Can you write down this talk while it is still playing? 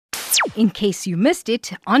in case you missed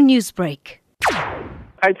it on Newsbreak.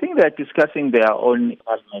 I think they're discussing their own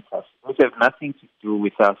matters, which have nothing to do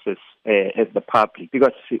with us as the public.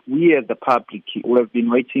 Because we as the public, we have been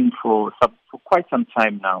waiting for quite some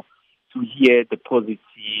time now to hear the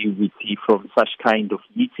positivity from such kind of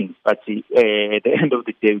meetings. But at the end of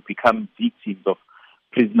the day, we become victims of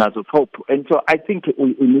prisoners of hope. And so I think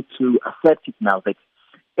we need to accept it now that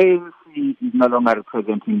ANC is no longer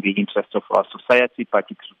representing the interests of our society, but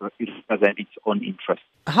it represents its own interests.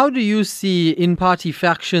 How do you see in-party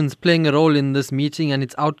factions playing a role in this meeting and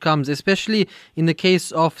its outcomes, especially in the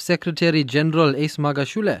case of Secretary General Ace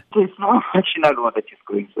Magashule? There's no factional war that is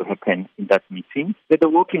going to happen in that meeting. They're the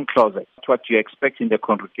working closet. It's what you expect in the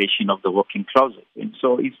congregation of the working closet. And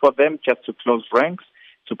so it's for them just to close ranks,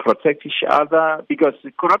 to protect each other, because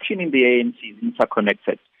the corruption in the ANC is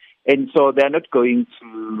interconnected. And so they're not going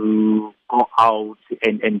to go out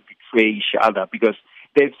and betray each other because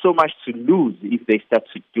there's so much to lose if they start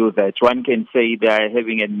to do that. One can say they are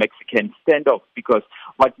having a Mexican standoff because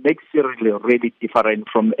what makes Cyril really different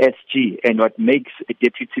from SG and what makes a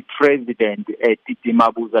deputy president, Titi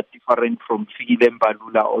Mabuza, different from Fikile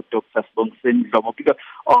Mbalula or Dr. Sibongiseni Dhlomo, because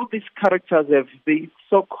all these characters have the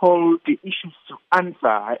so-called issues to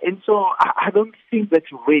answer. And so I don't think that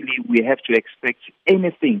really we have to expect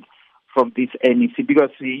anything from this NEC because,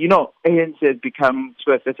 ANC has become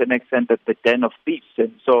to a certain extent the den of thieves.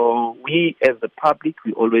 And so we as the public,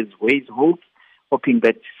 we always raise hope, hoping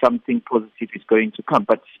that something positive is going to come.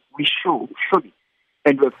 But we surely,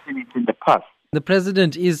 and we've seen it in the past. The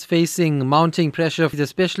president is facing mounting pressure,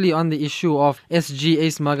 especially on the issue of SG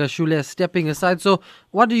Ace Magashule stepping aside. So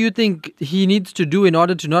what do you think he needs to do in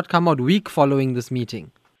order to not come out weak following this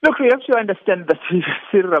meeting? Look, we have to understand that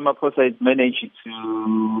Cyril Ramaphosa has managed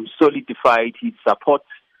to solidify his support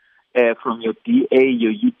from your DA,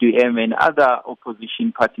 your UDM, and other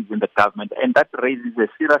opposition parties in the government. And that raises a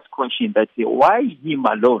serious question that why him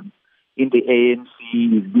alone in the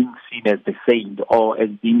ANC is being seen as the saint or as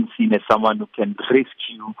being seen as someone who can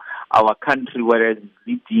rescue our country, whereas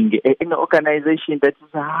leading an organization that is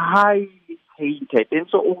highly hated. And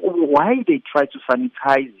so why they try to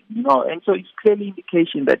sanitize him, And so it's clearly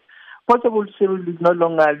indication that possible Cyril is no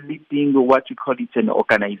longer leading what we call it an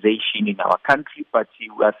organization in our country, but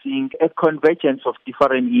we are seeing a convergence of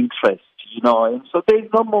different interests, And so there is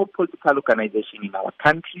no more political organization in our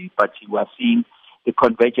country, but we are seeing the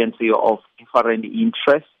convergence of different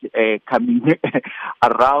interests coming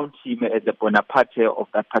around him as a Bonaparte of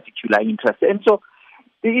that particular interest. And so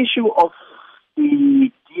the issue of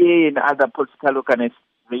the DA and other political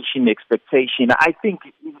organization expectation, I think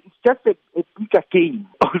it's just a bigger game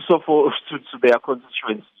also to their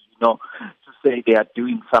constituency, to say they are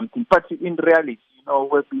doing something. But in reality,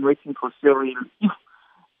 we've been waiting for Cyril.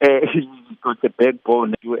 If he's got a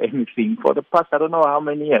backbone to do anything for the past, I don't know how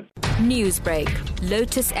many years. Newsbreak,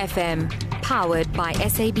 Lotus FM, powered by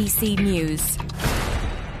SABC News.